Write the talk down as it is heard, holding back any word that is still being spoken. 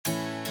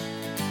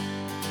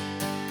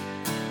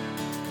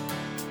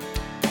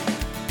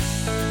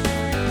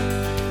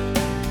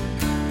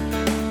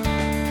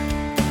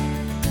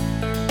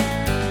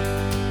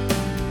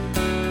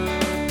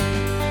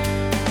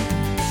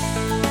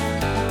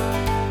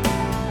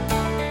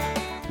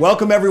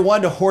Welcome,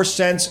 everyone, to Horse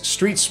Sense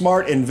Street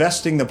Smart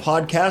Investing, the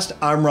podcast.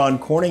 I'm Ron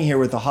Corning here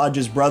with the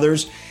Hodges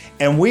brothers,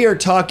 and we are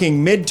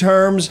talking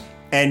midterms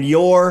and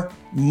your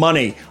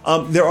money.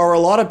 There are a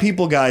lot of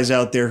people, guys,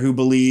 out there who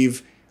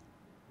believe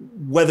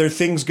whether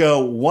things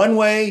go one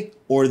way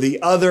or the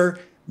other,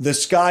 the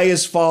sky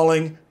is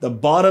falling, the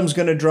bottom's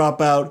going to drop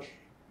out.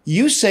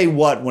 You say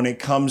what when it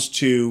comes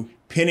to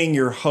pinning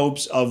your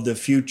hopes of the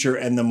future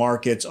and the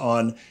markets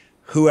on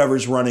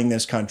whoever's running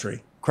this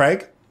country?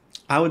 Craig?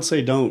 I would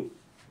say don't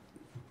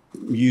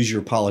use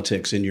your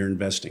politics in your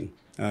investing.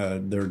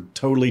 They're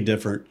totally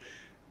different.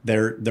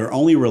 They're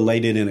only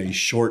related in a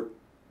short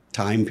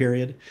time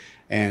period.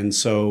 And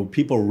so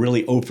people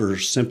really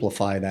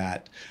oversimplify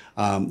that.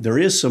 There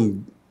is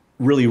some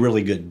really,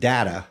 really good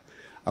data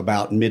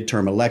about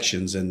midterm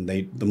elections and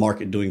the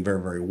market doing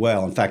very, very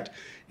well. In fact,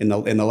 in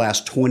the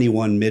last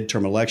 21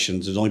 midterm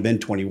elections, there's only been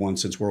 21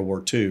 since World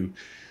War II.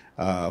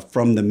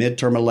 From the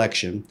midterm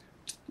election,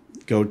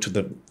 go to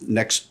the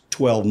next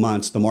 12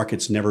 months, the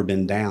market's never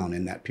been down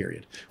in that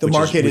period. The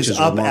market is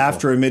up remarkable.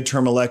 after a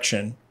midterm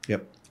election.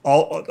 Yep.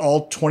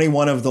 All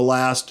 21 of the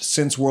last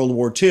since World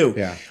War II.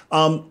 Yeah.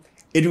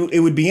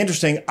 It would be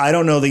interesting. I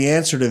don't know the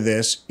answer to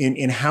this.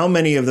 In how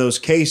many of those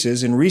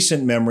cases, in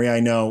recent memory, I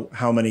know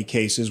how many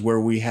cases where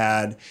we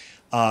had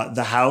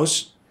the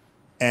House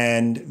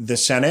and the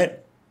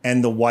Senate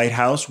and the White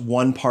House,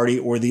 one party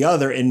or the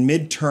other, and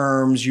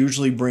midterms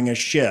usually bring a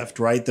shift,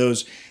 right?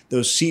 Those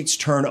seats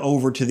turn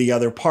over to the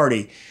other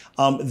party.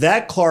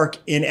 That, Clark,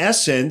 in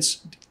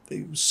essence,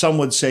 some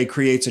would say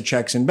creates a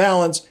checks and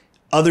balance.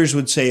 Others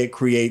would say it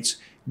creates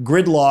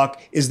gridlock.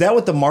 Is that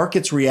what the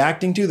market's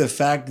reacting to? The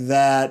fact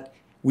that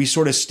we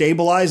sort of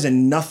stabilize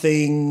and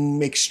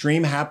nothing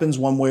extreme happens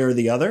one way or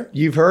the other?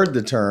 You've heard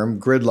the term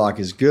gridlock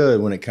is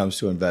good when it comes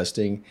to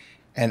investing.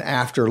 And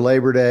after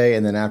Labor Day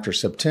and then after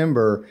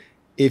September,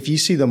 if you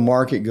see the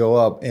market go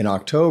up in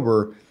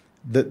October,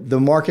 the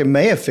market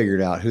may have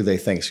figured out who they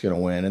think is going to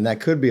win, and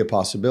that could be a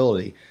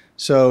possibility.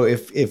 So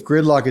if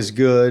gridlock is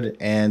good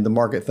and the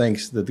market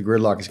thinks that the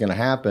gridlock is going to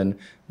happen,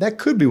 that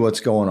could be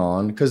what's going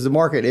on because the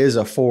market is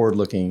a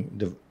forward-looking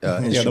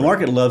instrument. Yeah, the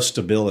market loves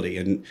stability.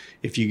 And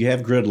if you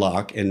have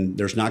gridlock and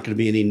there's not going to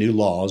be any new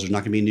laws, there's not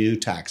going to be new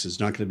taxes,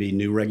 not going to be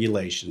new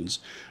regulations,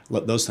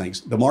 those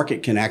things, the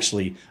market can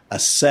actually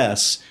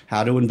assess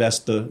how to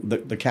invest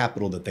the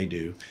capital that they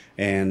do.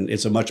 And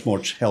it's a much more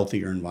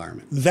healthier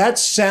environment. That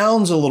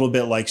sounds a little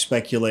bit like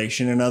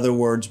speculation. In other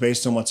words,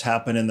 based on what's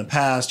happened in the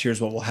past, here's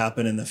what will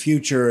happen in the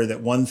future, that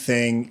one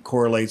thing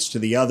correlates to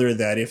the other,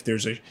 that if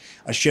there's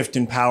a shift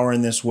in power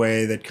in this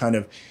way that kind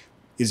of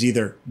is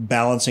either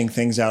balancing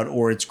things out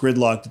or it's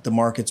gridlocked, that the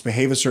markets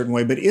behave a certain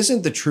way. But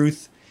isn't the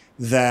truth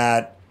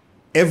that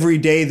every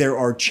day there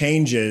are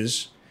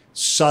changes,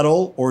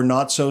 subtle or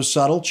not so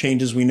subtle,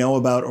 changes we know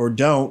about or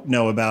don't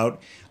know about,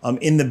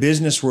 in the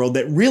business world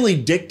that really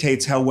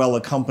dictates how well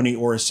a company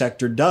or a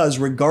sector does,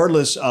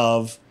 regardless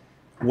of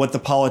what the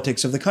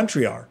politics of the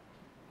country are?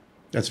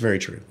 That's very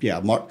true.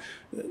 Yeah.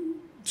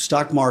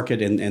 Stock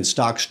market and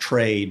stocks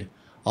trade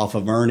off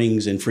of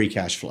earnings and free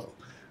cash flow.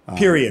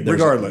 Period,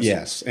 regardless.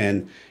 Yes.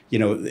 And,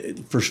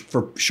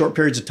 for short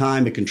periods of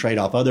time, it can trade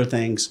off other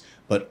things.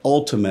 But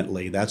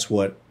ultimately, that's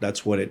what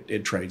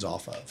it trades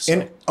off of. So.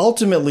 And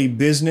ultimately,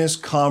 business,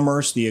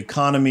 commerce, the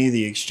economy,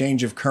 the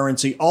exchange of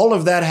currency, all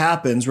of that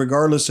happens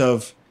regardless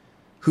of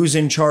who's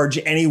in charge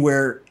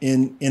anywhere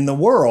in the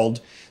world.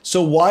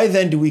 So why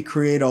then do we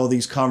create all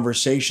these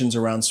conversations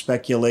around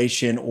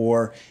speculation,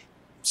 or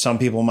some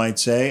people might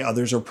say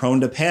others are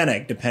prone to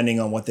panic depending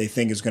on what they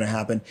think is going to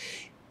happen?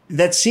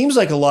 That seems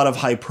like a lot of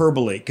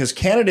hyperbole because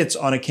candidates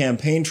on a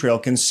campaign trail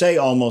can say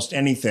almost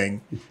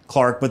anything,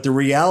 Clark, but the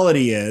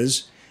reality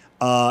is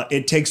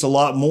it takes a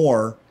lot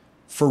more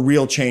for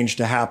real change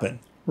to happen.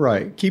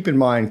 Right. Keep in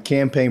mind,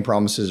 campaign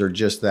promises are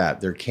just that.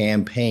 They're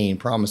campaign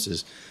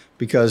promises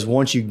because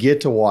once you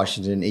get to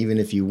Washington, even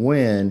if you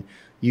win,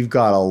 you've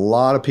got a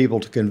lot of people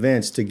to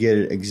convince to get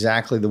it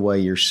exactly the way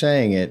you're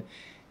saying it.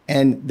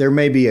 And there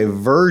may be a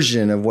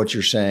version of what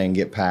you're saying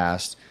get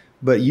passed,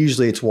 but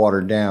usually it's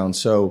watered down.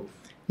 So,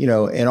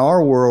 in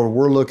our world,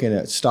 we're looking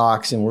at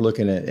stocks and we're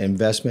looking at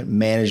investment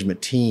management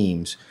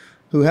teams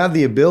who have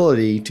the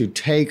ability to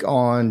take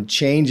on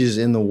changes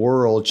in the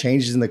world,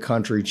 changes in the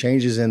country,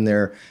 changes in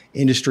their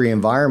industry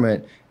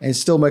environment, and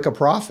still make a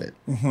profit.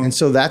 Mm-hmm. And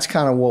so that's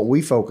kind of what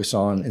we focus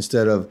on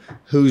instead of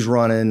who's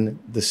running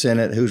the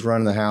Senate, who's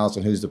running the House,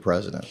 and who's the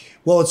president.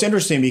 Well, it's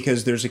interesting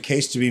because there's a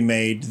case to be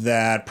made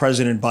that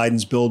President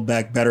Biden's Build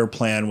Back Better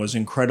plan was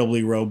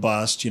incredibly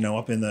robust,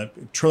 up in the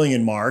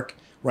trillion mark,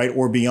 right,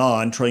 or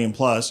beyond, trillion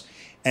plus,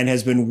 and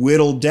has been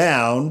whittled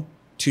down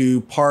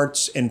to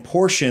parts and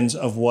portions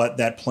of what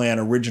that plan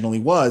originally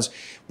was.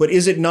 But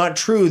is it not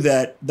true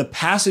that the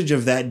passage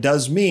of that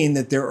does mean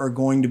that there are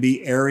going to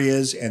be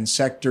areas and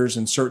sectors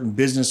and certain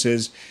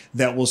businesses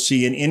that will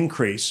see an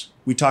increase?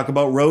 We talk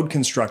about road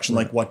construction.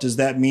 Like, what does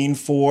that mean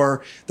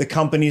for the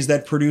companies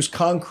that produce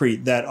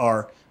concrete that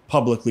are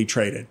publicly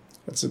traded?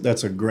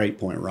 That's a great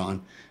point,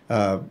 Ron.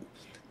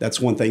 That's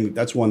one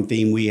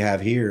theme we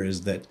have here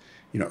is that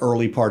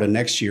early part of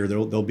next year,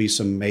 there'll be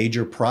some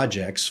major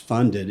projects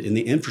funded in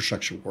the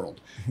infrastructure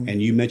world. Mm-hmm.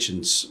 And you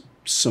mentioned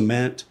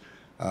cement,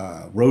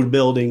 road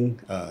building,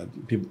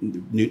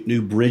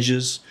 new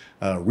bridges,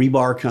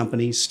 rebar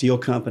companies, steel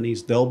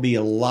companies. There'll be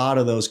a lot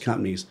of those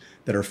companies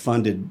that are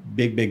funded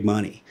big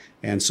money.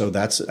 And so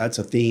that's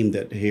a theme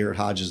that here at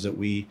Hodges that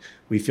we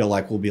feel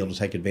like we'll be able to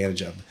take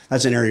advantage of.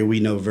 That's an area we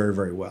know very,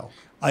 very well.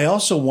 I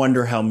also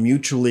wonder how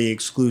mutually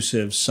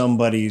exclusive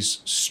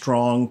somebody's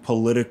strong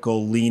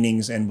political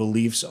leanings and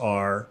beliefs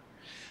are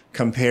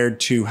compared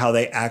to how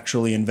they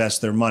actually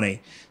invest their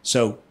money.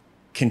 So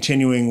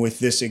continuing with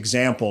this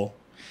example,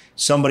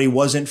 somebody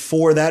wasn't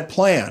for that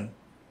plan,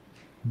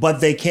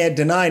 but they can't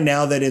deny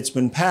now that it's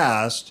been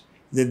passed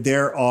that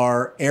there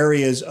are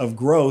areas of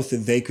growth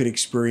that they could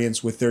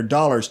experience with their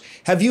dollars.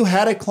 Have you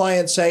had a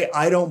client say,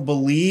 I don't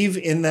believe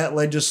in that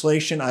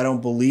legislation, I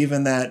don't believe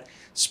in that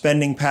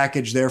spending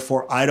package,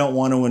 therefore I don't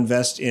want to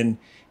invest in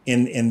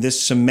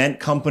this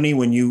cement company,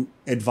 when you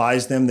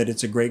advise them that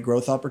it's a great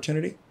growth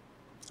opportunity?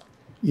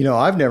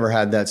 I've never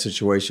had that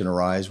situation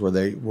arise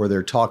where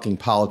they're talking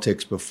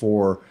politics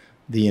before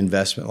the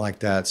investment like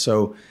that.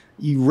 So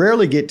you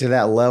rarely get to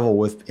that level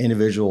with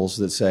individuals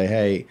that say,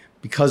 hey,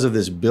 because of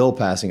this bill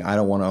passing, I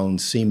don't want to own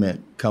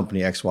cement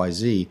company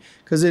XYZ.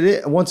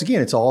 Because once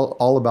again, it's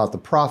all about the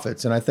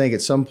profits. And I think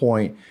at some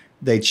point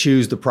they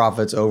choose the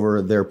profits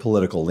over their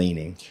political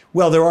leaning.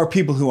 Well, there are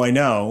people who I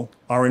know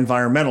are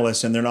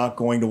environmentalists, and they're not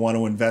going to want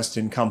to invest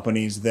in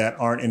companies that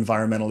aren't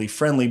environmentally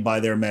friendly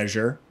by their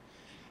measure.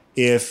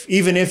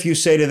 Even if you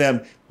say to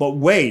them, but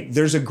wait,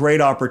 there's a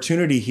great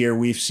opportunity here.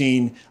 We've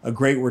seen a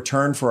great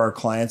return for our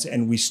clients,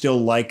 and we still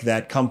like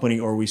that company,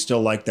 or we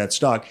still like that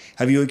stock.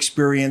 Have you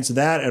experienced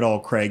that at all,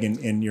 Craig,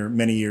 in your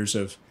many years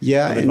of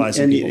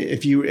advising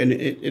people? And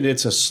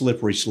it's a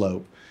slippery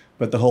slope,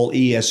 but the whole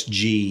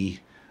ESG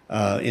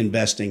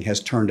investing has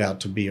turned out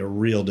to be a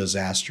real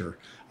disaster.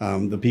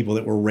 The people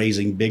that were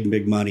raising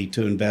big money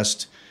to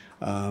invest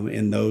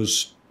in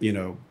those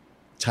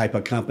type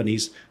of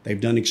companies, they've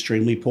done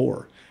extremely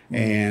poor.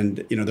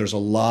 And, there's a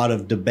lot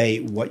of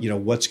debate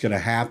what's going to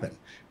happen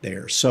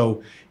there.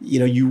 So,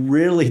 you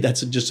really, that's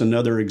just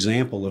another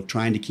example of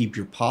trying to keep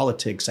your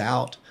politics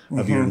out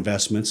of your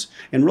investments.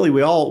 And really,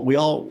 we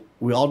all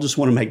just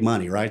want to make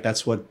money, right?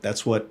 That's what,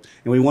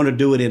 and we want to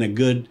do it in a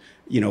good,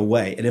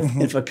 way.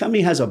 And if a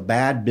company has a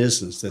bad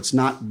business that's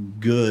not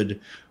good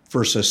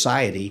for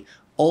society,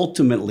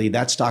 ultimately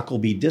that stock will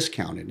be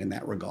discounted in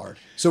that regard.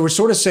 So we're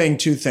sort of saying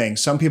two things.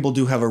 Some people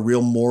do have a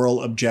real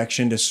moral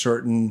objection to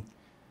certain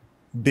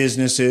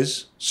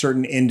businesses,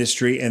 certain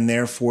industry, and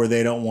therefore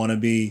they don't want to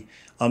be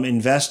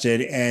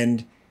invested.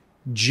 And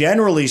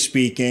generally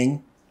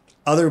speaking,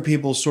 other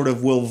people sort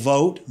of will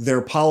vote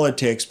their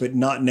politics, but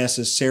not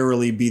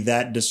necessarily be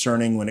that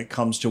discerning when it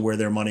comes to where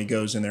their money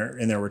goes in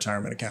their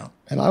retirement account.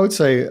 And I would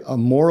say a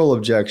moral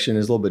objection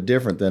is a little bit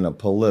different than a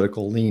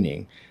political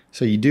leaning.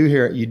 So you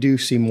do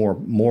see more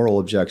moral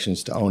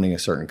objections to owning a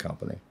certain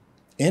company.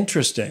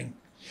 Interesting.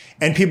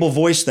 And people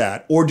voice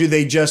that, or do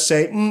they just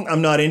say,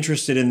 I'm not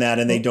interested in that,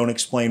 and they don't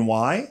explain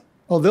why?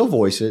 Well, they'll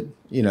voice it.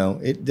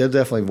 They'll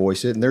definitely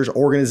voice it. And there's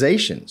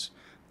organizations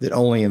that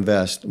only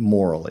invest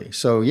morally.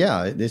 So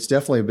yeah, it's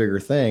definitely a bigger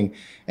thing.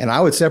 And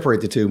I would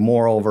separate the two,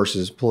 moral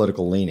versus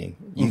political leaning.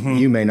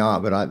 You may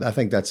not, but I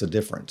think that's a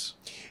difference.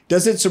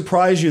 Does it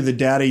surprise you, the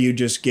data you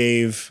just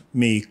gave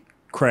me,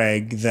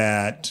 Craig,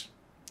 that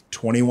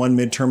 21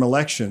 midterm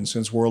elections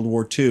since World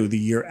War II, the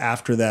year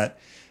after that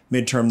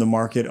midterm, the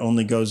market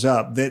only goes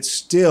up, that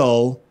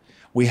still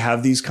we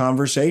have these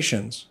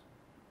conversations?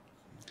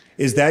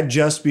 Is that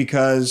just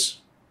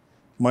because,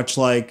 much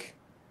like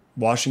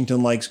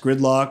Washington likes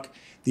gridlock,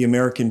 the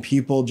American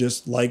people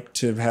just like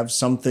to have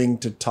something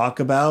to talk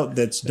about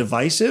that's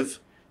divisive?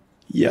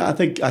 Yeah, I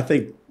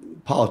think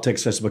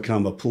politics has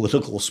become a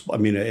political,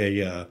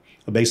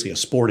 basically a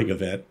sporting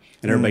event,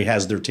 and everybody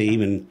has their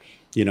team, and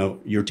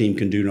your team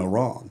can do no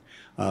wrong.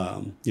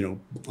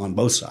 On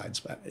both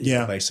sides,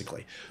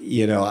 basically.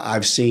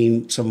 I've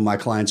seen some of my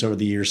clients over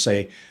the years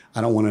say, I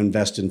don't want to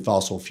invest in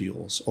fossil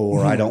fuels,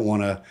 or I don't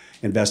want to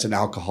invest in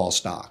alcohol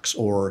stocks,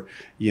 or,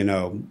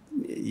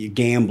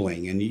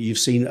 gambling. And you've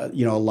seen,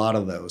 a lot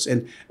of those.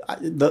 And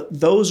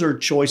those are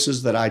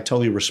choices that I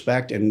totally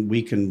respect, and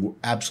we can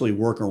absolutely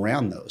work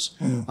around those.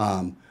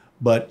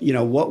 But,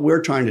 what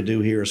we're trying to do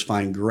here is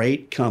find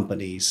great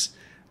companies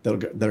that are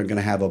going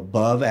to have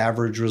above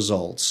average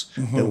results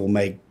that will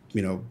make,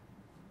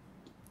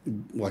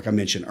 like I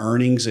mentioned,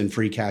 earnings and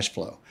free cash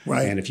flow.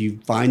 Right. And if you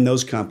find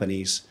those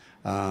companies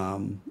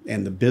and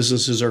the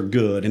businesses are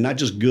good, and not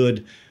just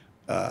good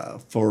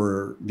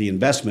for the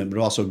investment, but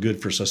also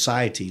good for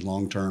society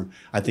long term,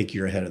 I think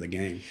you're ahead of the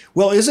game.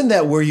 Well, isn't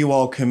that where you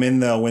all come in,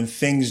 though, when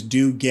things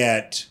do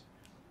get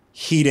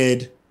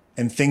heated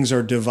and things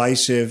are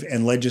divisive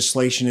and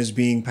legislation is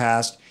being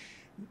passed?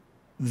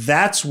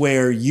 That's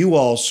where you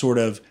all sort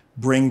of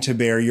bring to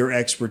bear your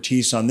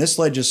expertise on this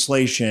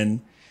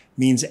legislation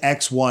means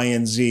X, Y,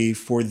 and Z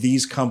for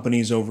these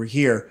companies over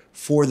here,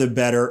 for the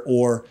better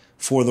or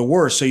for the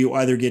worse. So you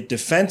either get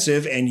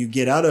defensive and you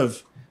get out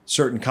of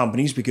certain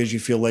companies because you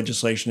feel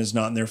legislation is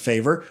not in their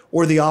favor,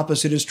 or the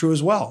opposite is true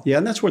as well. Yeah,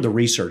 and that's where the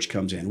research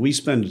comes in. We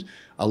spend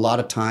a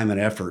lot of time and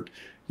effort,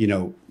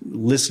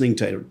 listening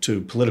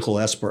to political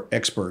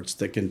experts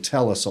that can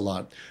tell us a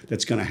lot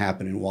that's going to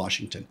happen in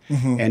Washington.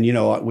 And,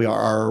 we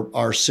are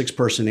our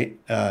 6-person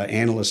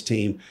analyst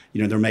team,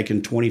 they're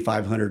making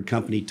 2,500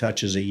 company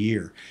touches a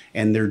year,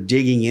 and they're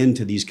digging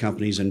into these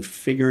companies and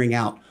figuring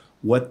out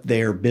what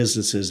their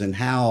businesses and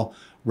how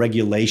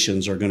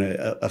regulations are going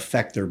to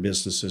affect their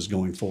businesses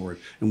going forward.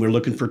 And we're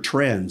looking for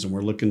trends, and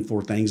we're looking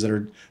for things that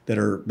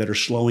are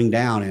slowing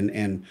down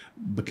and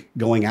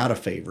going out of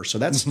favor. So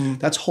that's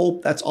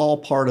all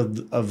part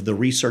of the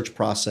research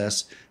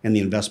process and the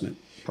investment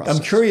process.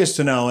 I'm curious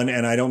to know,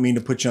 and I don't mean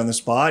to put you on the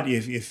spot.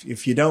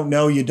 If you don't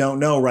know, you don't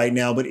know right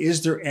now. But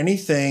is there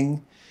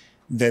anything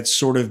that's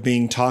sort of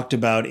being talked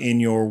about in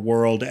your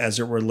world as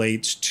it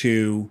relates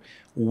to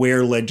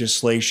where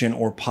legislation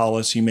or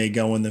policy may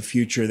go in the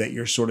future that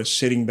you're sort of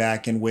sitting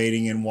back and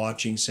waiting and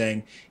watching,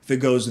 saying, if it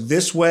goes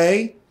this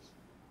way,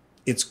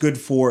 it's good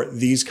for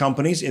these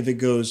companies. If it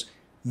goes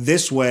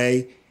this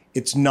way,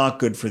 it's not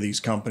good for these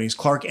companies.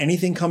 Clark,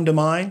 anything come to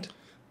mind?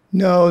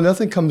 No,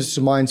 nothing comes to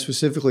mind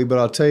specifically, but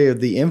I'll tell you,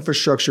 the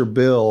infrastructure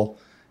bill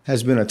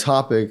has been a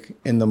topic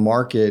in the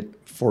market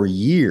for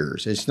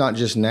years. It's not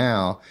just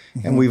now.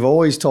 And we've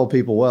always told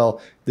people, well,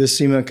 this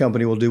cement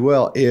company will do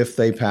well if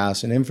they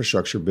pass an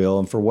infrastructure bill.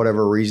 And for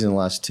whatever reason, the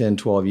last 10,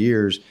 12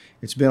 years,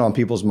 it's been on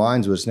people's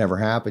minds, but it's never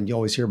happened. You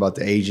always hear about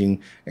the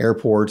aging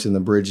airports and the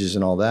bridges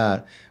and all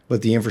that.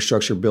 But the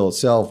infrastructure bill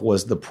itself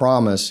was the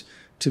promise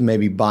to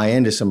maybe buy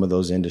into some of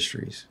those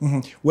industries.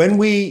 When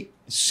we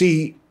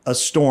see a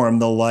storm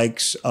the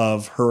likes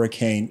of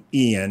Hurricane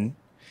Ian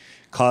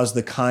cause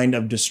the kind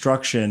of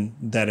destruction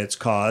that it's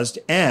caused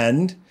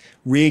and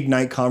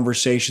reignite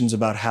conversations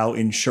about how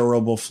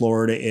insurable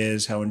Florida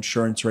is, how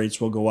insurance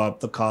rates will go up,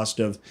 the cost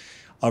of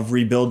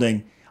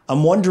rebuilding.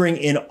 I'm wondering,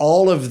 in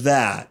all of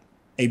that,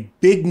 a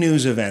big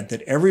news event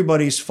that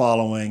everybody's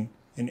following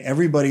and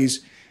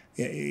everybody's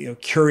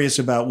curious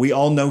about, we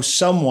all know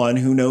someone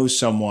who knows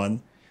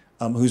someone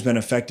who's been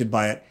affected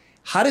by it.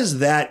 How does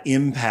that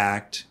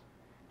impact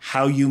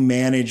how you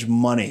manage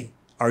money?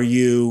 Are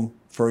you,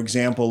 for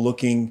example,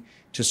 looking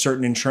to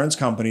certain insurance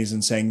companies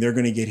and saying they're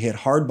going to get hit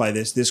hard by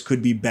this? This could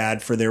be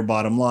bad for their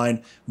bottom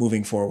line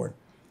moving forward.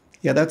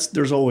 Yeah,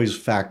 there's always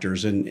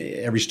factors, and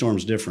every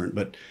storm's different.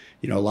 But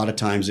a lot of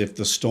times, if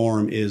the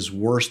storm is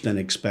worse than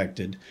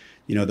expected,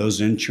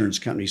 those insurance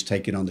companies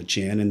take it on the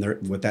chin,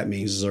 and what that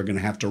means is they're going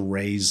to have to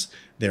raise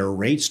their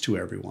rates to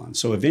everyone.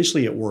 So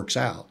eventually, it works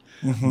out.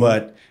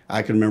 But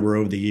I can remember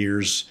over the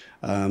years,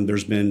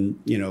 there's been,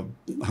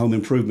 home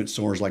improvement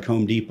stores like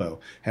Home Depot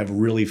have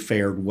really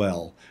fared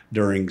well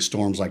during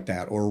storms like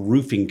that, or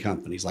roofing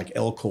companies like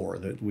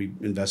Elcor that we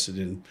invested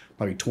in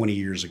probably 20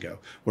 years ago,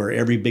 where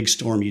every big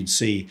storm you'd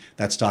see,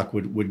 that stock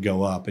would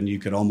go up, and you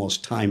could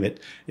almost time it.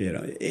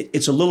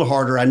 It's a little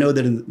harder. I know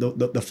that in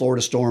the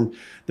Florida storm,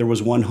 there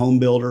was one home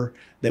builder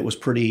that was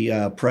pretty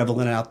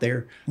prevalent out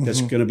there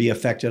that's going to be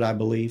affected, I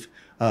believe.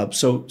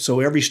 So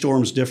every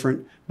storm's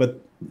different,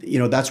 but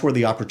that's where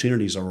the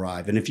opportunities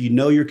arrive. And if you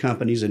know your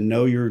companies and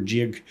know your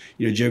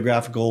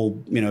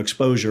geographical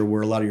exposure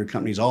where a lot of your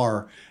companies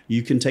are,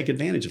 you can take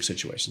advantage of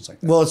situations like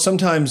that. Well, it's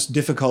sometimes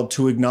difficult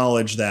to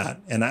acknowledge that.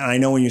 And I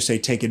know when you say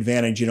take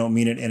advantage, you don't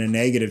mean it in a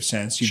negative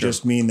sense. You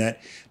just mean that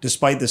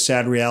despite the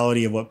sad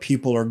reality of what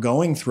people are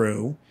going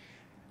through,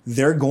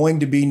 they're going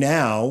to be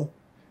now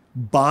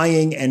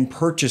buying and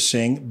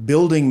purchasing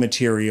building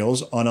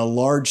materials on a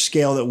large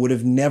scale that would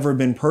have never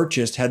been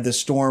purchased had the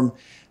storm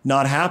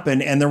not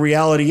happened. And the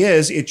reality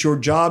is, it's your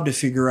job to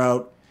figure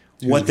out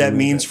what that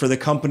means for the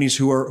companies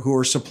who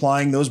are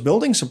supplying those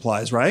building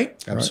supplies,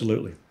 right?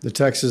 Absolutely. The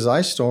Texas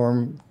ice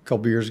storm a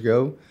couple years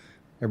ago,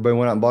 everybody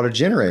went out and bought a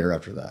generator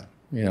after that,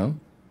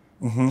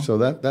 So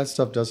that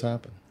stuff does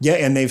happen. Yeah,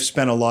 and they've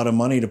spent a lot of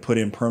money to put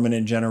in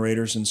permanent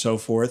generators and so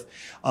forth.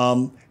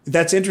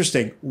 That's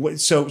interesting.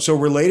 So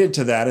related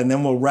to that, and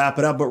then we'll wrap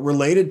it up, but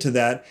related to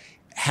that,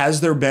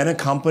 has there been a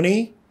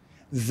company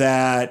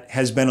that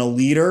has been a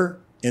leader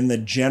in the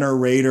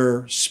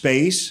generator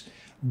space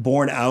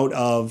born out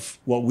of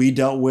what we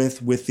dealt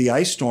with the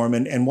ice storm?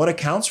 And what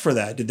accounts for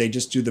that? Did they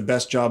just do the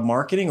best job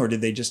marketing, or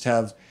did they just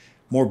have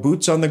more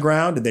boots on the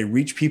ground? Did they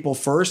reach people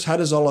first? How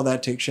does all of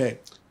that take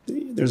shape?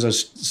 There's a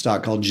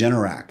stock called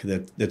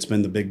Generac that's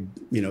been the big,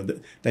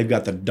 they've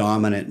got the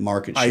dominant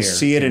market share. I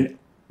see it. And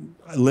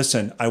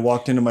listen, I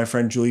walked into my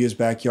friend Julia's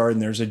backyard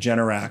and there's a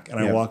Generac, and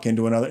I walk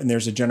into another and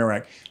there's a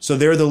Generac. So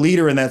they're the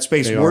leader in that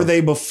space. Were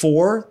they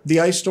before the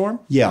ice storm?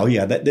 Yeah. Oh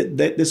yeah.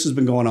 This has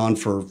been going on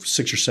for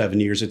 6 or 7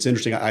 years. It's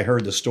interesting. I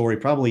heard the story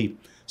probably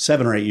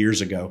 7 or 8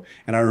 years ago,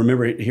 and I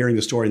remember hearing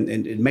the story,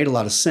 and it made a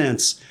lot of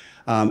sense.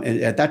 And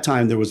at that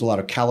time, there was a lot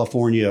of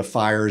California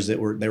fires they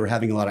were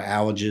having a lot of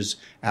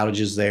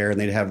outages there, and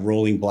they'd have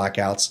rolling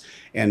blackouts.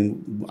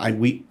 And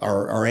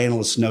our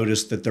analysts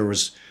noticed that there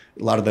was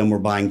A lot of them were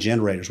buying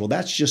generators. Well,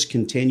 that's just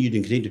continued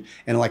and continued.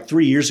 And like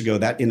 3 years ago,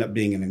 that ended up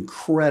being an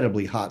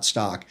incredibly hot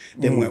stock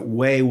that went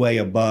way, way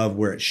above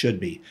where it should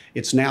be.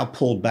 It's now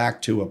pulled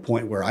back to a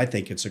point where I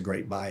think it's a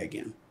great buy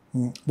again.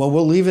 Well,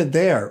 we'll leave it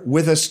there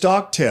with a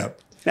stock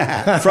tip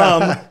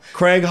from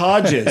Craig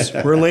Hodges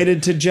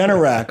related to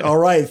Generac. All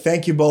right.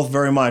 Thank you both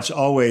very much.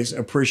 Always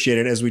appreciate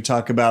it as we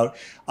talk about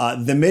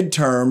the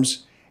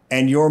midterms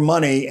and your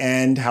money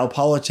and how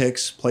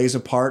politics plays a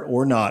part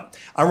or not.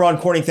 I'm Ron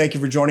Corning. Thank you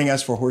for joining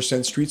us for Horse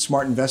Sense Street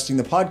Smart Investing,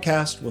 the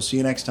podcast. We'll see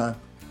you next time.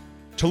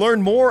 To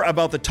learn more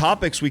about the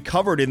topics we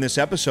covered in this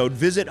episode,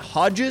 visit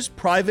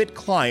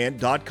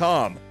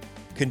HodgesPrivateClient.com.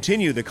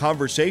 Continue the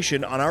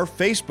conversation on our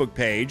Facebook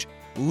page.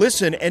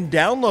 Listen and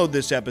download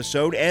this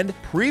episode and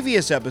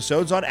previous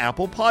episodes on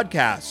Apple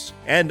Podcasts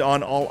and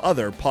on all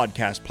other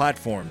podcast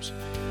platforms.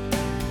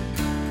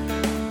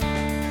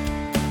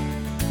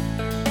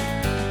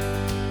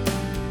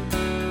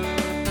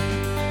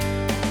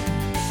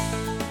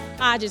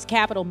 Hodges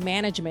Capital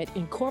Management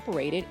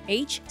Incorporated,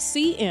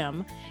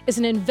 HCM, is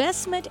an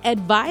investment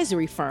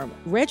advisory firm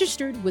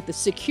registered with the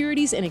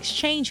Securities and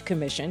Exchange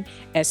Commission,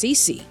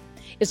 SEC.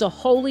 Is a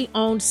wholly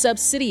owned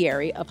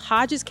subsidiary of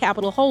Hodges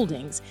Capital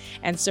Holdings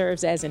and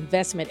serves as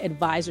investment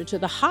advisor to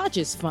the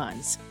Hodges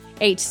Funds.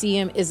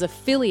 HCM is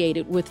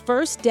affiliated with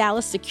First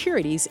Dallas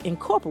Securities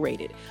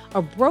Incorporated,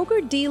 a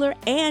broker-dealer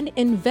and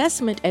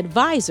investment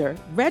advisor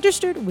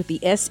registered with the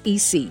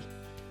SEC.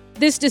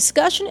 This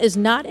discussion is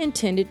not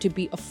intended to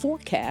be a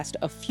forecast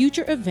of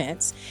future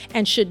events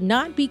and should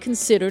not be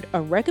considered a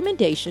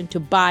recommendation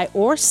to buy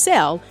or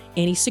sell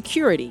any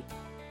security.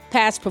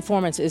 Past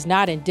performance is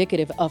not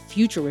indicative of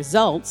future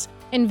results.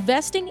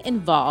 Investing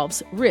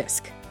involves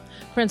risk.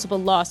 Principal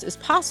loss is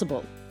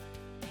possible.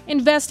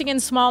 Investing in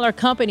smaller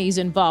companies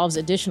involves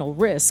additional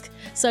risk,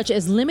 such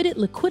as limited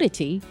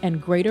liquidity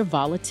and greater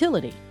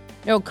volatility.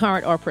 No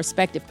current or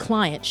prospective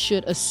client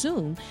should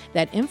assume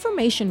that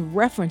information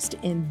referenced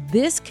in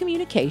this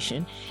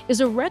communication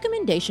is a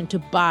recommendation to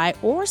buy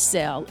or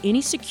sell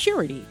any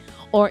security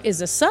or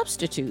is a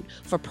substitute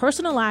for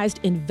personalized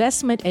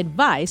investment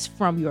advice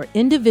from your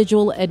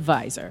individual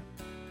advisor.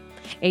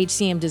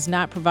 HCM does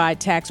not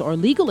provide tax or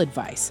legal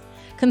advice.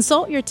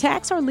 Consult your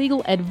tax or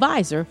legal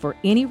advisor for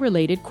any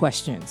related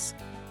questions.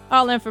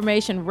 All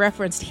information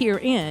referenced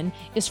herein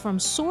is from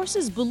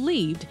sources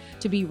believed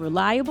to be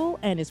reliable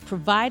and is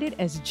provided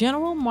as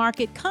general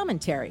market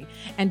commentary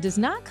and does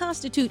not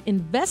constitute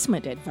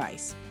investment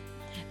advice.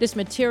 This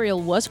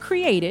material was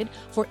created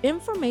for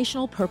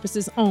informational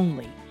purposes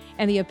only,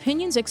 and the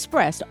opinions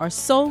expressed are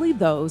solely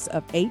those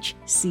of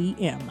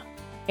HCM.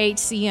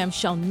 HCM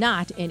shall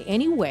not in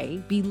any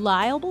way be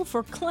liable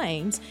for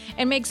claims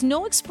and makes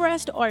no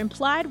expressed or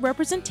implied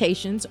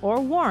representations or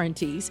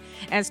warranties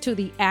as to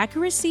the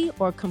accuracy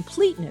or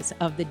completeness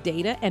of the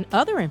data and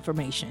other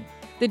information.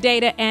 The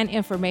data and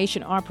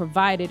information are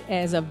provided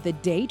as of the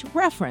date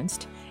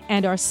referenced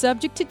and are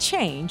subject to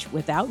change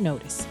without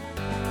notice.